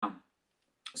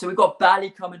So we've got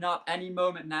Bally coming up any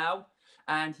moment now,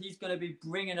 and he's going to be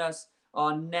bringing us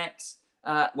our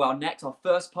our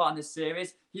first part in this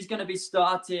series. He's going to be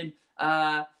starting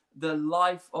the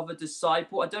life of a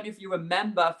disciple. I don't know if you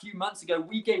remember, a few months ago,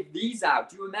 we gave these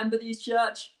out. Do you remember these,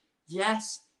 church?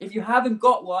 Yes. If you haven't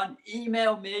got one,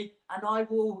 email me and I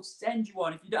will send you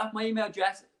one. If you don't have my email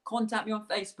address, contact me on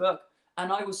Facebook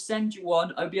and I will send you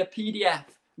one. It'll be a PDF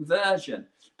version.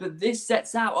 But this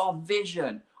sets out our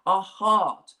vision, our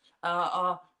heart,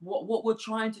 what we're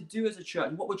trying to do as a church,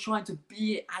 and what we're trying to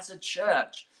be as a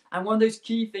church. And one of those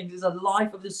key things is a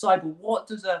life of a disciple. What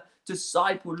does a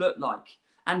disciple look like?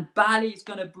 And Bally is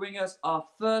going to bring us our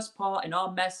first part in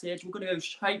our message. We're going to go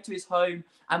straight to his home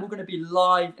and we're going to be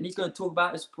live and he's going to talk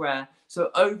about his prayer.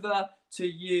 So over to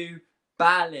you,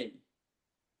 Bally.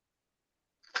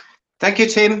 Thank you,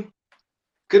 Tim.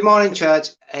 Good morning, church.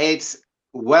 It's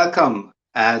welcome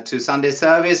to Sunday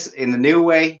service in the new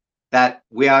way that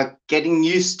we are getting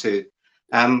used to.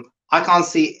 I can't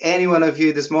see any one of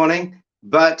you this morning,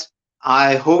 but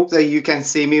I hope that you can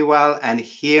see me well and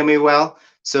hear me well.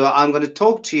 So I'm going to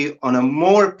talk to you on a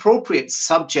more appropriate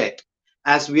subject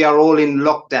as we are all in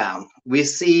lockdown. We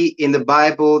see in the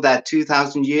Bible that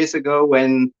 2,000 years ago,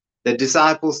 when the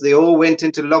disciples, they all went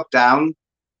into lockdown,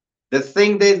 the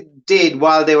thing they did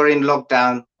while they were in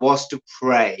lockdown was to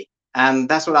pray. And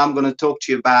that's what I'm going to talk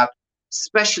to you about,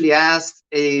 especially as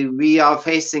we are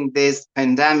facing this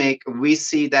pandemic. We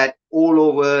see that all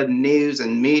over news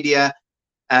and media,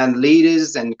 and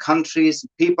leaders and countries,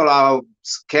 people are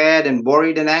scared and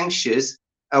worried and anxious.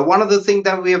 One of the things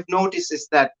that we have noticed is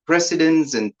that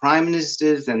presidents and prime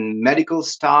ministers and medical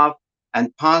staff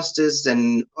and pastors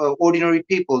and ordinary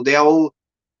people, they are all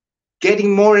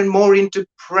getting more and more into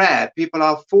prayer. People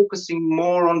are focusing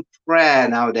more on prayer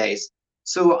nowadays.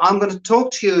 So I'm going to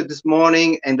talk to you this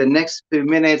morning in the next few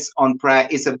minutes on prayer.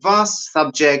 It's a vast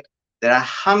subject. There are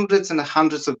hundreds and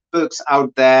hundreds of books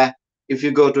out there if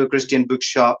you go to a Christian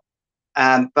bookshop,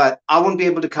 but I won't be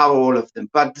able to cover all of them.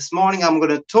 But this morning, I'm going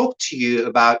to talk to you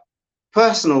about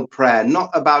personal prayer, not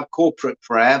about corporate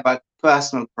prayer, but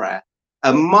personal prayer.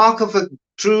 A mark of a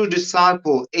true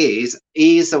disciple is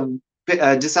true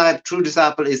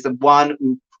disciple is the one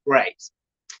who prays.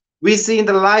 We see in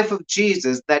the life of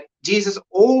Jesus that Jesus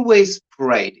always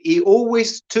prayed. He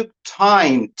always took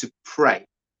time to pray.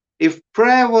 If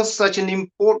prayer was such an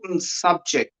important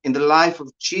subject in the life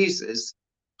of Jesus,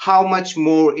 how much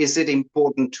more is it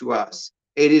important to us?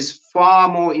 It is far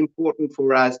more important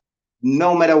for us,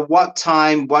 no matter what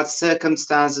time, what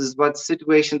circumstances, what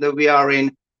situation that we are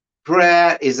in.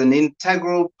 Prayer is an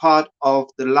integral part of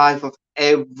the life of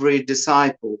every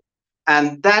disciple.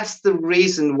 And that's the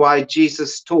reason why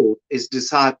Jesus taught his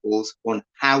disciples on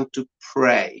how to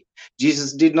pray.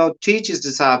 Jesus did not teach his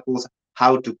disciples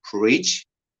how to preach,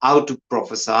 how to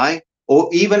prophesy, or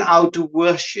even how to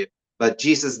worship, but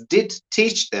Jesus did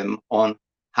teach them on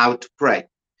how to pray.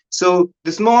 So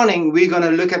this morning we're going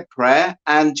to look at prayer.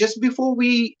 And just before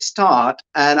we start,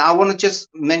 and I want to just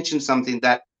mention something,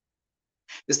 that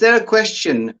is there a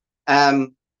question?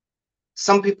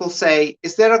 Some people say,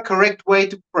 is there a correct way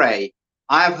to pray?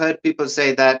 I have heard people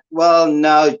say that, well,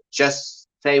 no, just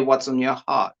say what's on your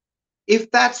heart. If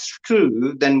that's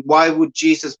true, then why would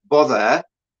Jesus bother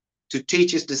to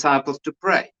teach his disciples to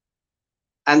pray?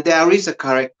 And there is a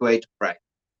correct way to pray.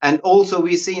 And also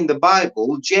we see in the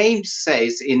Bible, James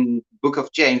says in book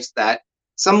of James that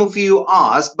some of you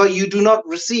ask, but you do not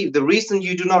receive. The reason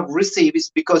you do not receive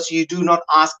is because you do not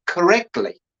ask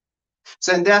correctly.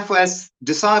 So and therefore, as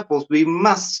disciples, we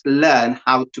must learn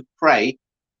how to pray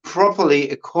properly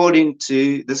according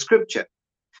to the scripture.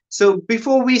 So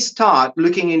before we start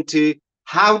looking into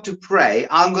how to pray,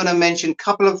 I'm going to mention a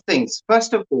couple of things.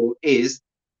 First of all is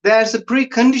there's a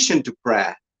precondition to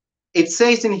prayer. It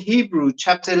says in Hebrew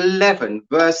chapter 11,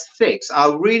 verse 6.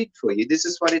 I'll read it for you. This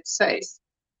is what it says.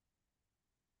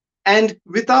 And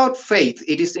without faith,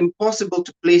 it is impossible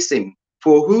to please him.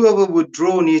 For whoever would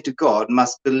draw near to God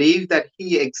must believe that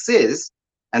he exists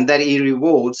and that he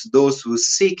rewards those who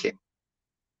seek him.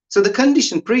 So the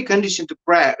precondition to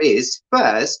prayer is,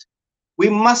 first, we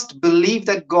must believe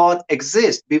that God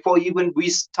exists before even we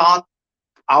start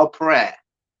our prayer.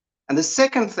 And the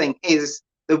second thing is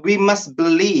that we must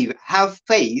believe, have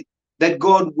faith that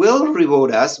God will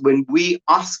reward us when we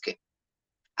ask him.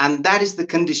 And that is the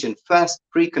condition, first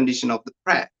precondition of the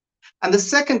prayer. And the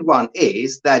second one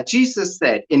is that Jesus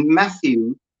said in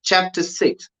Matthew chapter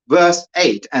 6, verse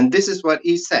 8, and this is what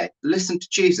he said. Listen to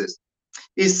Jesus.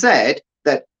 He said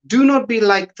that do not be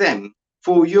like them,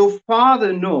 for your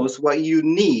Father knows what you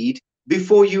need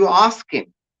before you ask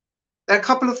him. There are a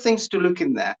couple of things to look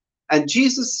in there. And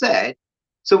Jesus said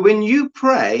So when you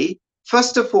pray,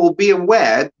 first of all, be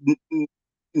aware,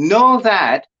 know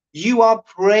that you are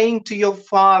praying to your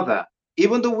Father.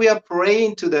 Even though we are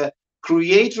praying to the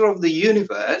creator of the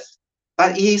universe,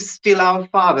 but he's still our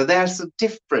Father. There's a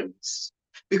difference.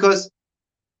 Because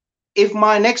if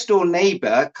my next door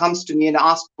neighbor comes to me and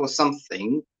asks for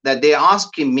something that they're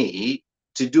asking me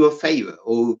to do a favor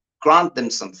or grant them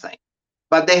something,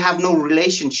 but they have no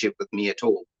relationship with me at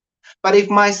all. But if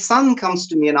my son comes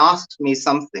to me and asks me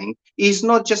something, he's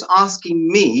not just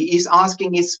asking me, he's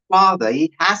asking his father.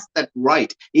 He has that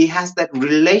right. He has that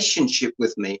relationship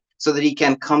with me so that he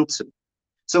can come to me.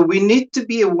 So we need to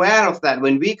be aware of that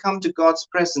when we come to God's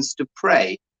presence to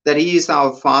pray, that he is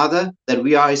our father, that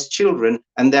we are his children,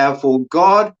 and therefore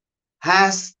God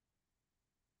has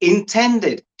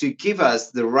intended to give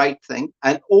us the right thing.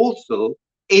 And also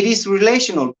it is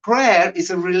relational. Prayer is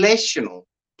a relational.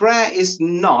 Prayer is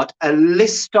not a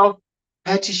list of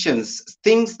petitions,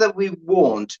 things that we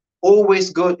want always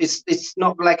go. It's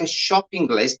not like a shopping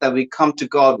list that we come to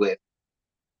God with.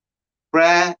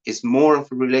 Prayer is more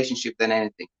of a relationship than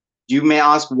anything. You may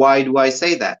ask, why do I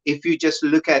say that? If you just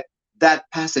look at that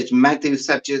passage, Matthew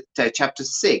chapter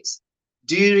 6,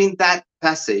 during that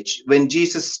passage, when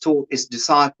Jesus taught his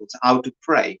disciples how to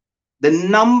pray, the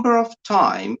number of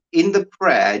time in the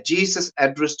prayer, Jesus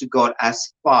addressed to God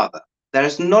as Father. There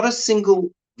is not a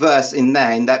single verse in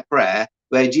there in that prayer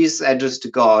where Jesus addressed to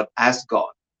God as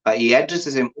God, but he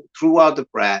addresses him throughout the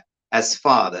prayer as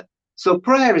Father. So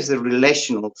prayer is a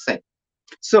relational thing.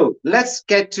 So let's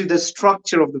get to the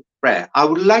structure of the prayer. I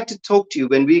would like to talk to you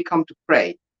when we come to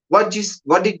pray. What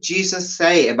did Jesus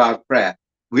say about prayer?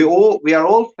 We are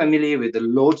all familiar with the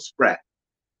Lord's Prayer.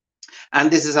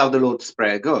 And this is how the Lord's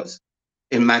Prayer goes.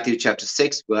 In Matthew chapter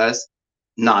 6, verse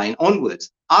 9 onwards.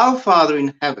 Our Father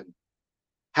in heaven,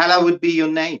 hallowed be your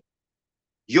name.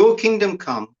 Your kingdom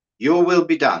come, your will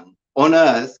be done, on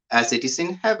earth as it is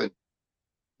in heaven.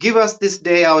 Give us this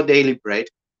day our daily bread,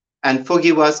 and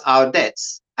forgive us our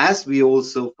debts, as we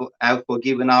also have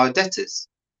forgiven our debtors.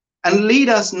 And lead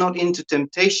us not into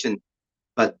temptation,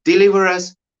 but deliver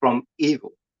us from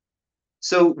evil.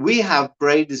 So we have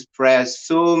prayed this prayer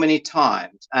so many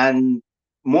times, and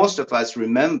most of us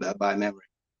remember by memory.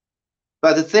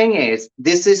 But the thing is,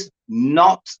 this is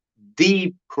not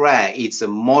the prayer. It's a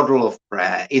model of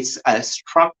prayer. It's a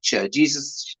structure.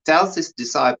 Jesus tells his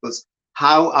disciples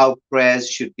how our prayers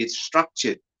should be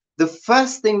structured. The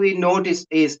first thing we notice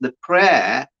is the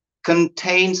prayer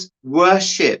contains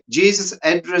worship. Jesus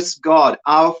addressed God,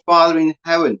 our Father in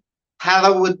heaven,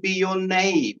 hallowed be your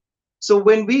name. So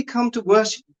when we come to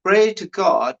worship, pray to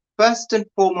God, first and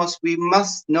foremost, we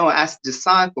must know as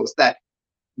disciples that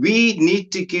we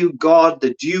need to give God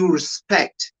the due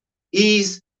respect.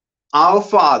 He's our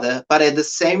Father, but at the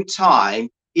same time,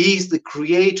 he's the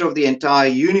creator of the entire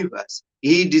universe.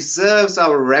 He deserves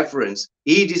our reverence.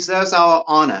 He deserves our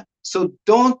honor. So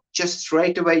don't just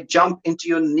straight away jump into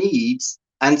your needs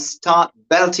and start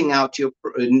belting out your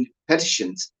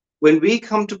petitions. When we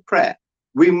come to prayer,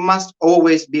 we must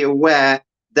always be aware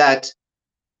that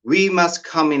we must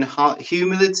come in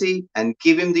humility and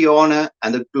give him the honor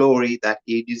and the glory that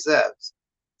he deserves.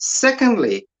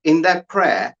 Secondly, in that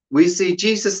prayer, we see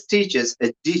Jesus teaches,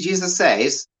 Jesus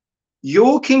says,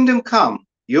 your kingdom come,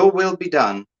 your will be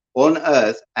done on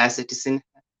earth as it is in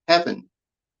heaven.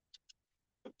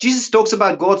 Jesus talks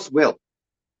about God's will.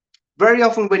 Very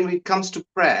often when it comes to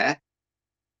prayer,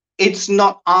 it's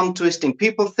not arm twisting.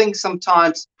 People think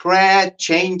sometimes prayer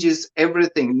changes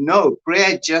everything. No,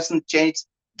 prayer doesn't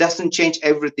change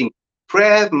everything.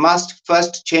 Prayer must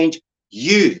first change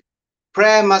you.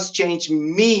 Prayer must change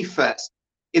me first.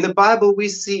 In the Bible, we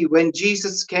see when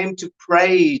Jesus came to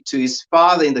pray to his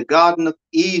Father in the Garden of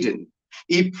Eden,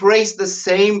 he prays the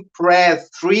same prayer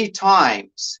 3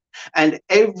 times. And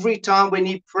every time when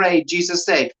he prayed, Jesus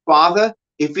said, Father,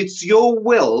 if it's your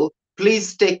will,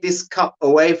 please take this cup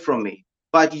away from me.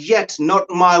 But yet not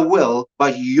my will,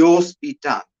 but yours be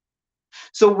done.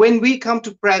 So when we come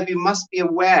to prayer, we must be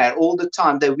aware all the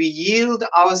time that we yield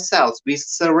ourselves, we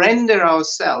surrender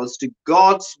ourselves to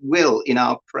God's will in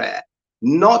our prayer,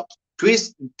 not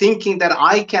thinking that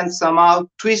I can somehow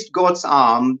twist God's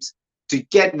arms to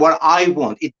get what I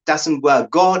want. It doesn't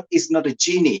work. God is not a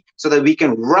genie so that we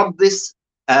can rub this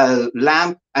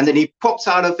lamp and then he pops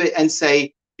out of it and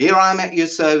say, here I am at your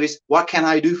service. What can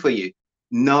I do for you?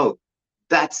 No,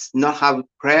 that's not how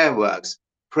prayer works.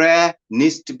 Prayer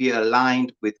needs to be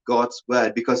aligned with God's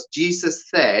word, because Jesus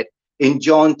said in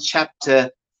John chapter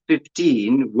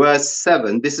 15, verse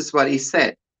 7, this is what he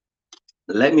said.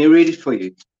 Let me read it for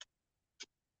you.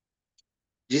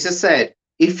 Jesus said,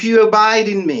 if you abide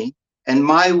in me and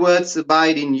my words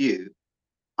abide in you,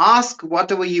 Ask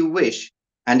whatever you wish,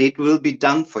 and it will be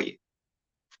done for you.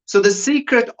 So the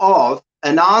secret of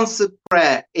an answered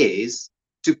prayer is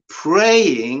to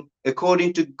praying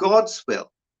according to God's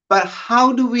will. But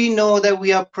how do we know that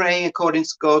we are praying according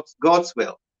to God's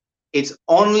will? It's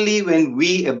only when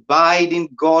we abide in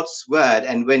God's word,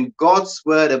 and when God's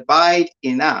word abide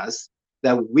in us,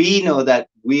 that we know that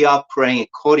we are praying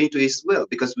according to his will,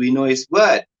 because we know his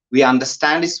word. We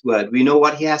understand his word. We know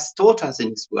what he has taught us in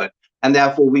his word. And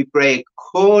therefore we pray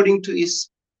according to his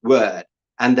word.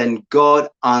 And then God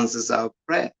answers our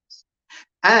prayers.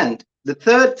 And the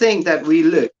third thing that we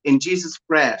look in Jesus'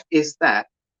 prayer is that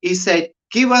he said,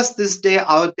 give us this day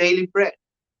our daily bread,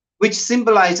 which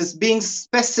symbolizes being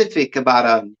specific about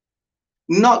our needs,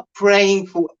 not praying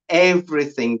for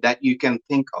everything that you can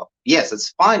think of. Yes, it's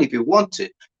fine if you want to,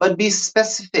 but be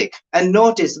specific. And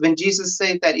notice when Jesus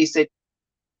said that, he said,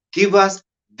 give us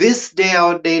this day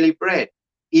our daily bread.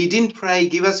 He didn't pray,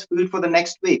 give us food for the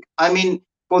next week. I mean,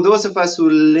 for those of us who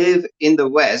live in the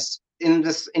West, in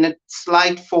a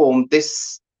slight form,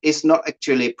 this is not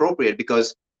actually appropriate,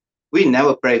 because we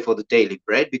never pray for the daily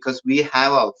bread, because we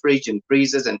have our fridge and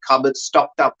freezers and cupboards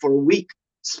stocked up for a week.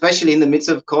 Especially in the midst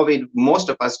of COVID, most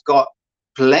of us got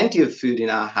plenty of food in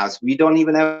our house. We don't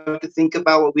even have to think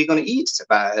about what we're going to eat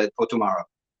for tomorrow.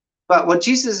 But what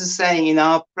Jesus is saying in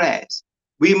our prayers,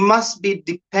 we must be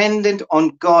dependent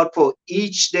on God for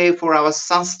each day, for our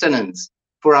sustenance,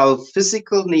 for our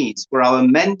physical needs, for our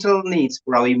mental needs,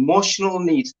 for our emotional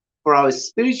needs, for our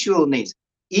spiritual needs.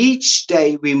 Each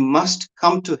day we must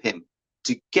come to him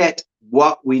to get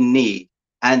what we need,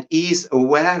 and he is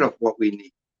aware of what we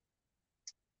need.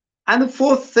 And the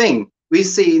fourth thing we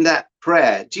see in that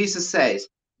prayer, Jesus says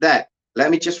that,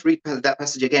 let me just read that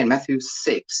passage again, Matthew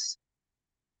 6.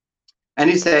 And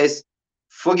he says,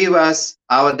 forgive us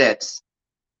our debts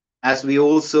as we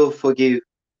also forgive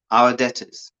our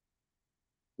debtors.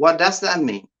 What does that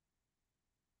mean?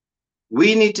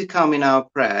 We need to come in our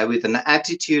prayer with an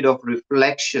attitude of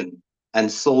reflection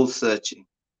and soul searching.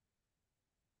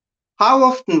 How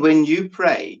often when you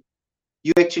pray,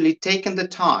 you actually taken the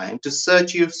time to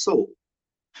search your soul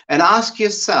and ask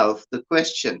yourself the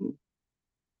question,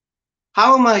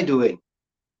 how am I doing?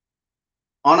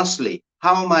 Honestly,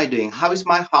 how am I doing? How is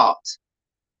my heart?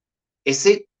 Is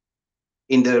it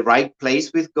in the right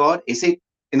place with God? Is it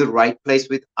in the right place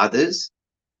with others?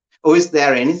 Or is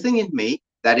there anything in me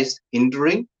that is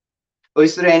hindering? Or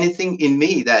is there anything in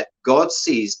me that God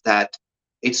sees that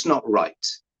it's not right?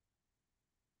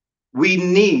 We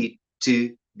need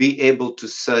to be able to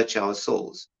search our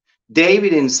souls.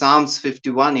 David in Psalms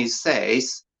 51, he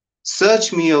says,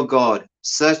 search me, O God,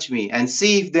 search me, and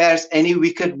see if there's any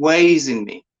wicked ways in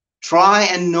me. Try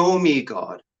and know me,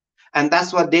 God. And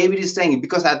that's what David is saying,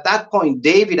 because at that point,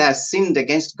 David has sinned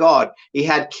against God. He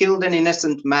had killed an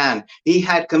innocent man. He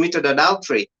had committed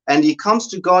adultery. And he comes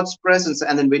to God's presence.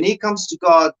 And then when he comes to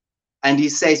God and he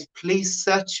says, please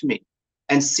search me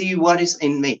and see what is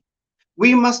in me.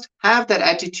 We must have that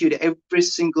attitude every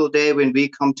single day when we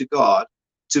come to God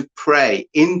to pray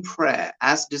in prayer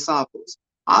as disciples.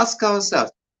 Ask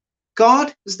ourselves,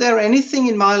 God, is there anything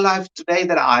in my life today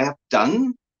that I have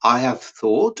done, I have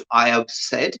thought, I have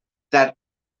said that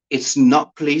it's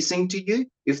not pleasing to you?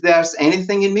 If there's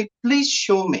anything in me, please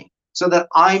show me so that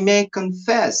I may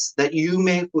confess, that you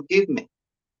may forgive me.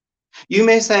 You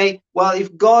may say, well,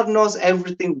 if God knows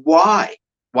everything, why?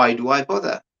 Why do I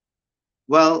bother?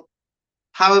 Well,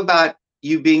 how about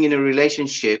you being in a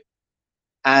relationship,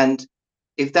 and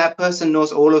if that person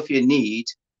knows all of your need,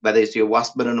 whether it's your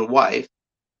husband and a wife,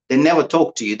 they never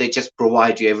talk to you, they just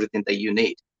provide you everything that you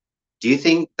need. Do you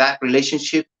think that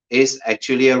relationship is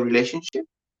actually a relationship?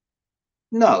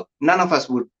 No, none of us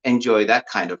would enjoy that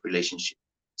kind of relationship.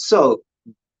 So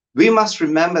we must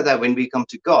remember that when we come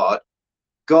to God,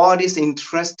 God is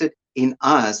interested in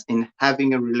us in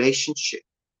having a relationship.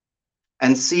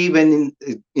 And see, when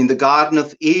in the Garden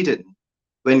of Eden,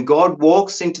 when God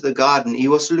walks into the garden, he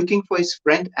was looking for his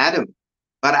friend Adam,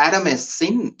 but Adam has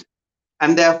sinned,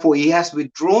 and therefore he has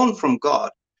withdrawn from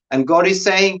God. And God is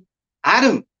saying,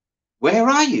 Adam, where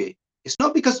are you? It's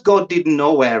not because God didn't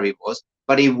know where he was,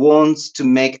 but he wants to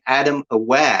make Adam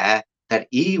aware that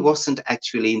he wasn't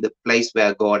actually in the place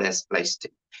where God has placed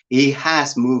him. He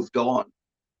has moved on.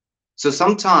 So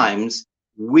sometimes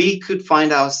we could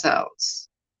find ourselves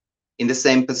in the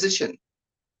same position.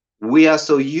 We are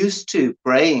so used to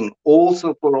praying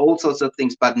also for all sorts of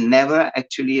things, but never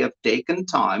actually have taken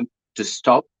time to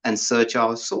stop and search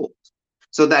our souls.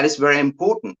 So that is very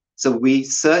important. So we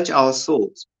search our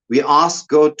souls. We ask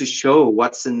God to show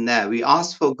what's in there. We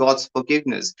ask for God's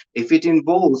forgiveness. If it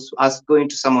involves us going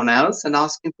to someone else and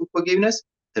asking for forgiveness,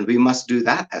 then we must do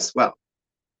that as well.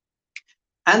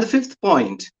 And the fifth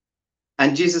point,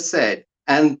 and Jesus said,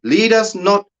 and lead us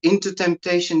not into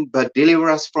temptation, but deliver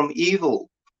us from evil.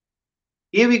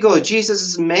 Here we go. Jesus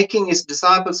is making his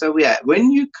disciples aware.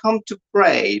 When you come to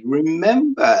pray,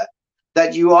 remember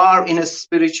that you are in a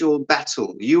spiritual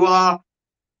battle. You are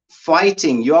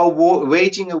fighting, you are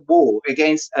waging a war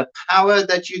against a power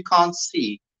that you can't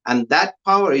see. And that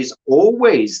power is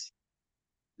always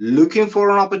looking for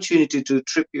an opportunity to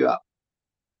trip you up.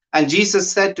 And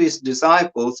Jesus said to his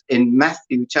disciples in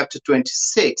Matthew chapter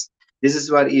 26, this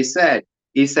is what he said.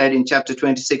 He said in chapter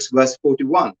 26, verse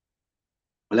 41.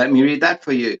 Let me read that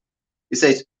for you. He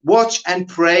says, watch and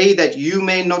pray that you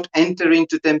may not enter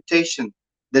into temptation.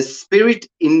 The spirit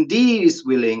indeed is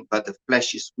willing, but the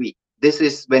flesh is weak. This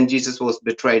is when Jesus was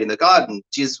betrayed in the garden.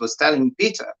 Jesus was telling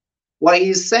Peter, what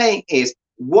he's saying is,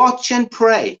 watch and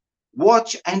pray.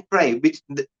 Watch and pray.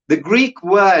 The Greek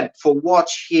word for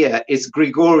watch here is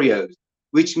Gregorios,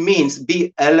 which means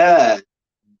be alert,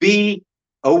 be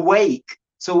awake.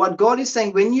 So what God is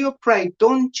saying, when you pray,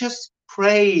 don't just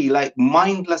pray like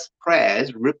mindless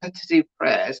prayers, repetitive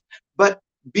prayers, but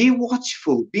be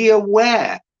watchful, be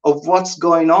aware of what's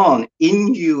going on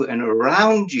in you and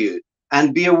around you,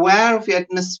 and be aware of your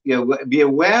atmosphere, be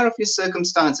aware of your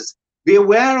circumstances, be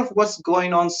aware of what's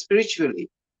going on spiritually,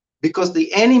 because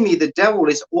the enemy, the devil,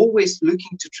 is always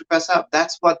looking to trip us up.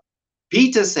 That's what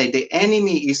Peter said. The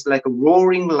enemy is like a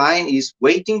roaring lion. He's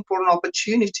waiting for an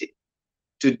opportunity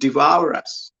to devour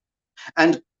us.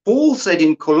 And Paul said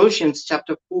in Colossians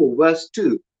chapter 4, verse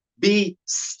 2, be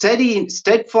steady,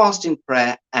 steadfast in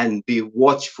prayer and be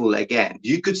watchful again.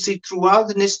 You could see throughout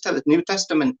the New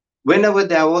Testament, whenever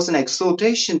there was an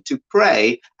exhortation to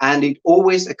pray, and it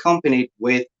always accompanied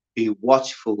with be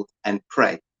watchful and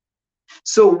pray.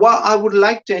 So what I would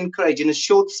like to encourage in a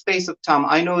short space of time,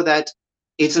 I know that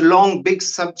it's a long, big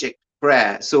subject,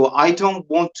 prayer. So I don't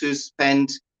want to spend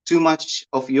too much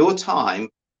of your time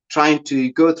trying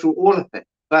to go through all of it.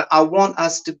 But I want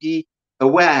us to be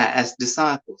aware as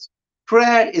disciples.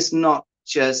 Prayer is not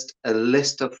just a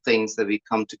list of things that we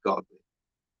come to God with.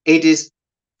 It is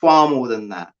far more than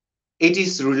that. It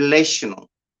is relational.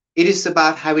 It is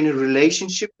about having a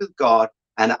relationship with God,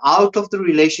 and out of the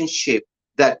relationship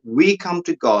that we come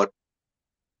to God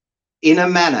in a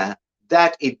manner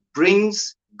that it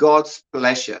brings God's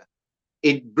pleasure.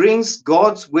 It brings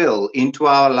God's will into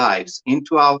our lives,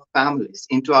 into our families,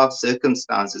 into our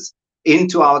circumstances,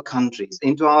 into our countries,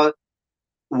 into our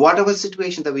whatever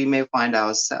situation that we may find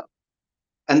ourselves.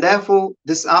 And therefore,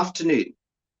 this afternoon,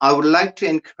 I would like to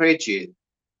encourage you,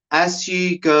 as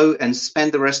you go and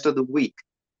spend the rest of the week,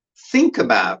 think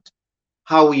about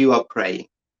how you are praying.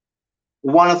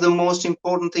 One of the most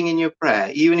important things in your prayer,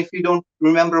 even if you don't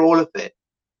remember all of it,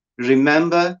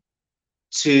 remember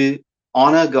to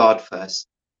honor God first.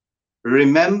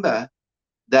 Remember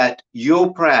that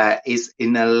your prayer is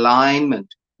in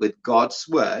alignment with God's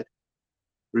word.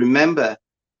 Remember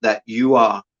that you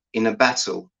are in a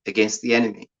battle against the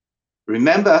enemy.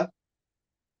 Remember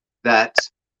that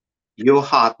your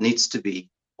heart needs to be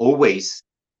always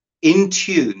in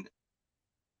tune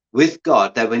with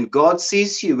God, that when God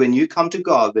sees you, when you come to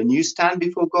God, when you stand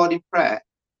before God in prayer,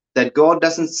 that God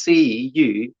doesn't see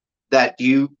you, that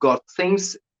you got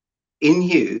things in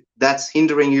you that's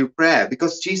hindering you prayer.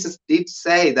 Because Jesus did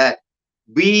say that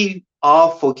we are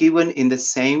forgiven in the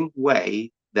same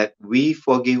way that we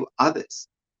forgive others.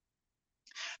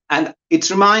 And it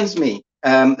reminds me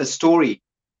a story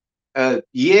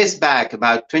years back,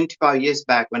 about 25 years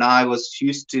back, when I was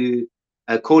used to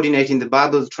coordinating the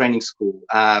Bible training school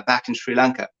back in Sri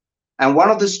Lanka. And one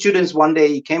of the students one day,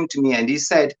 he came to me and he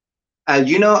said, I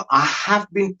have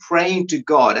been praying to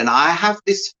God, and I have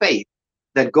this faith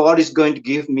that God is going to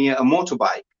give me a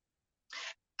motorbike.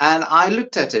 And I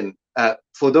looked at him.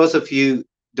 For those of you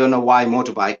don't know why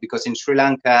motorbike, because in Sri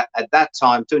Lanka at that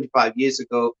time, 25 years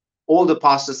ago, all the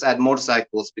pastors had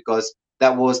motorcycles because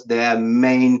that was their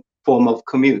main form of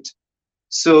commute.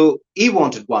 So he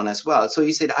wanted one as well. So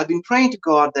he said, I've been praying to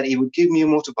God that he would give me a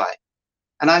motorbike.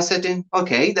 And I said to him,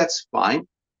 okay, that's fine.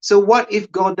 So what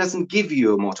if God doesn't give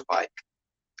you a motorbike?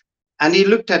 And he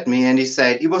looked at me and he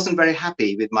said, he wasn't very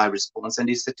happy with my response. And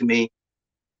he said to me,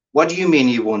 what do you mean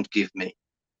he won't give me?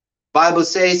 Bible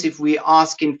says if we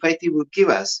ask in faith, he will give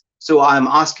us. So I'm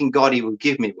asking God, he will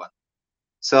give me one.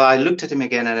 So I looked at him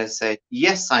again and I said,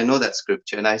 yes, I know that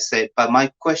scripture. And I said, but my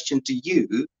question to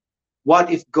you,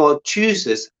 what if God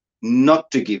chooses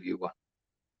not to give you one?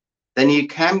 Then he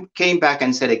came back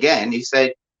and said again, he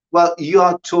said, well, you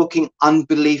are talking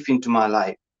unbelief into my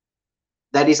life.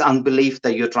 That is unbelief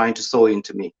that you're trying to sow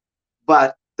into me.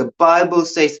 But the Bible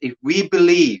says if we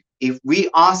believe if we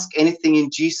ask anything in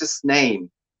Jesus'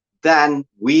 name, then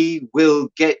we will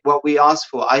get what we ask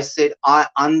for. I said, I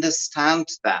understand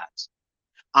that.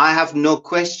 I have no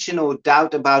question or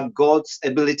doubt about God's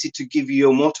ability to give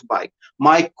you a motorbike.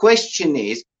 My question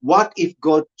is, what if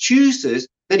God chooses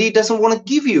that he doesn't want to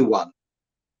give you one?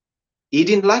 He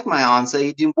didn't like my answer.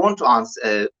 He didn't want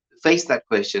to face that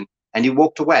question, and he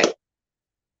walked away.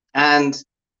 And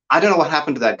I don't know what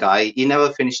happened to that guy. He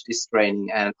never finished his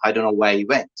training, and I don't know where he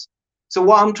went. So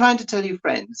what I'm trying to tell you,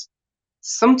 friends,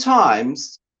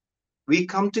 sometimes we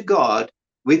come to God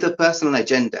with a personal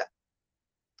agenda.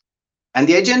 And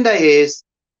the agenda is,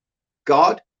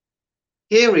 God,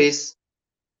 here is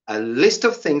a list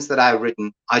of things that I've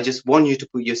written. I just want you to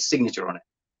put your signature on it.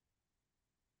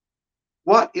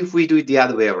 What if we do it the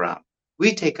other way around?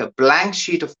 We take a blank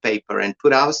sheet of paper and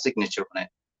put our signature on it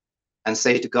and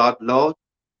say to God, Lord,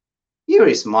 here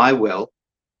is my will.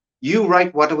 You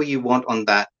write whatever you want on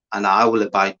that, and I will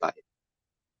abide by it.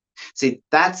 See,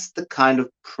 that's the kind of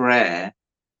prayer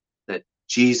that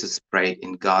Jesus prayed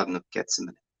in Garden of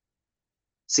Gethsemane.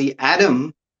 See,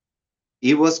 Adam,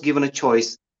 he was given a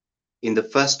choice in the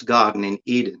first garden in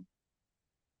Eden,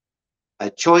 a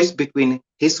choice between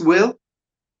his will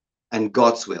and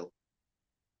God's will.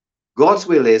 God's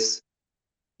will is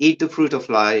eat the fruit of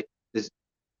life.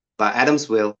 By Adam's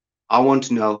will, I want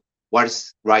to know what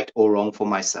is right or wrong for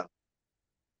myself.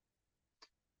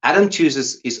 Adam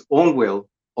chooses his own will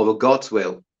over God's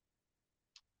will.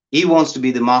 He wants to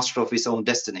be the master of his own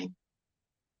destiny.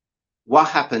 What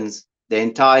happens? The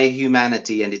entire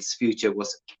humanity and its future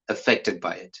was affected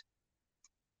by it.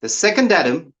 The second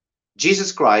Adam,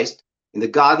 Jesus Christ, in the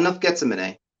Garden of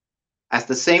Gethsemane, has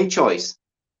the same choice,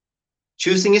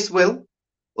 choosing his will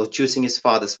or choosing his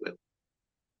Father's will.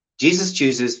 Jesus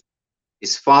chooses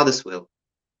his Father's will.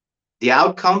 The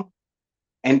outcome,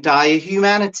 entire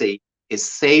humanity is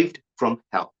saved from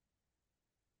hell.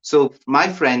 So, my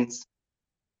friends,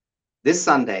 this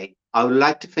Sunday, I would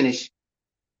like to finish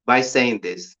by saying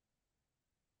this.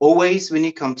 Always when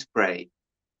you come to pray,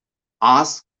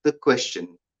 ask the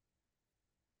question,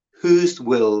 whose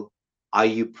will are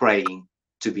you praying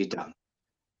to be done?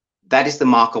 That is the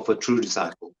mark of a true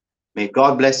disciple. May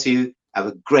God bless you. Have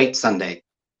a great Sunday.